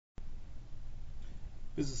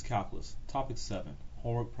Business Calculus, Topic 7,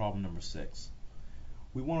 Homework Problem Number 6.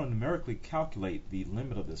 We want to numerically calculate the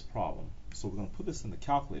limit of this problem. So we're going to put this in the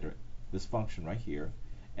calculator, this function right here,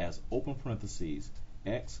 as open parentheses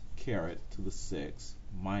x caret to the 6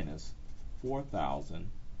 minus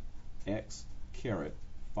 4,000 x caret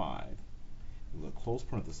 5. We're going to close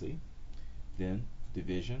parenthesis, then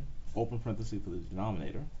division, open parenthesis for the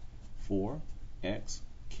denominator, 4x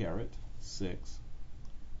caret 6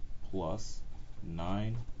 plus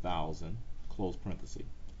 9,000, close parenthesis.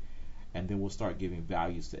 And then we'll start giving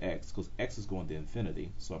values to x, because x is going to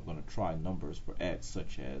infinity, so I'm going to try numbers for x,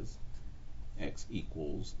 such as x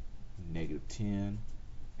equals negative 10,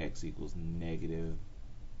 x equals negative,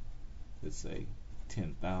 let's say,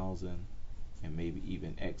 10,000, and maybe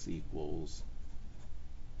even x equals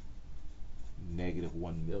negative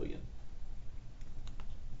 1 million.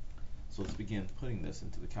 So let's begin putting this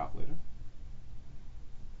into the calculator.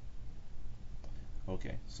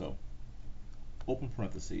 Okay, so open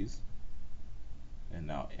parentheses, and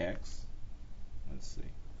now x, let's see,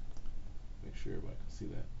 make sure everybody can see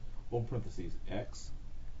that. Open parentheses, x,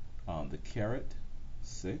 the caret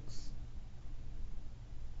 6,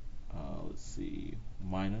 let's see,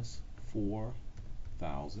 minus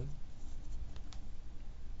 4,000,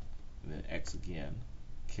 and then x again,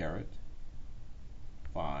 caret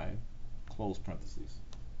 5, close parentheses.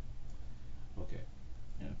 Okay,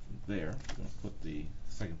 and from there, we're going to put the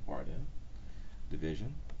second part in,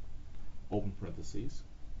 division, open parentheses,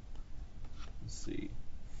 let's see,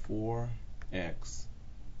 4x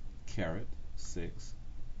caret 6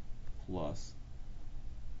 plus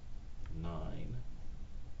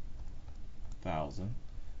 9,000,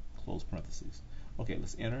 close parentheses. Okay,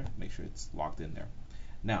 let's enter, make sure it's locked in there.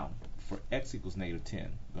 Now, for x equals negative 10,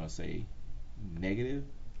 I'm going to say negative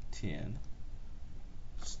 10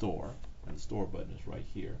 store, and the store button is right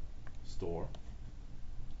here, store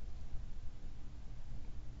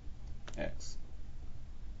x,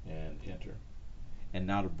 and enter. And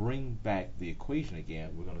now to bring back the equation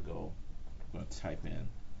again, we're going to type in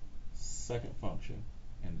second function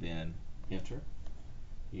and then enter.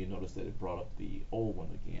 You notice that it brought up the old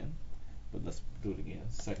one again, but let's do it again.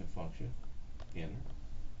 Second function, enter,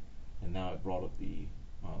 and now it brought up the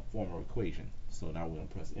former equation. So now we're going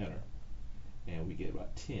to press enter, and we get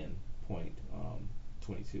about 10.22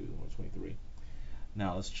 or 23.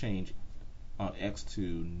 Now let's change x to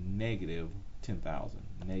negative 10,000.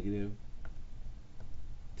 Negative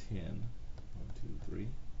 10, 1, 2, 3.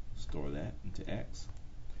 Store that into x.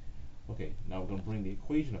 Okay, now we're going to bring the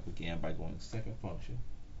equation up again by going second function,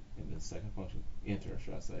 and then second function, enter,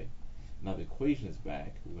 should I say. Now the equation is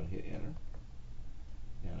back. We're going to hit enter,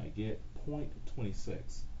 and I get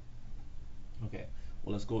 0.26. Okay,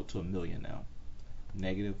 well, let's go to a million now.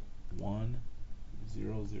 Negative 1,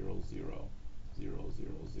 0, 0, 0, 0, 0,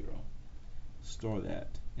 0. Store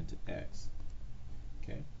that into x.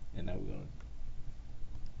 Okay, and now we're going to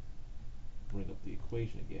bring up the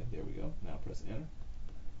equation again. There we go. Now press enter.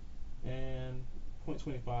 And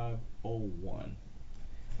 0.2501.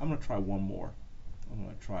 I'm going to try one more. I'm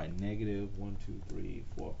going to try negative 1, 2, 3,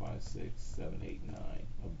 4, 5, 6, 7, 8, 9,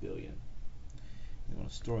 a billion. I'm going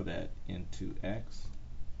to store that into x.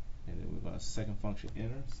 And then we're going to second function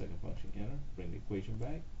enter, bring the equation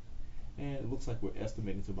back. And it looks like we're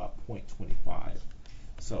estimating to about 0.25.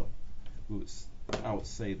 So I would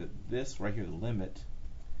say that this right here, the limit,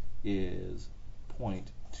 is 0.25.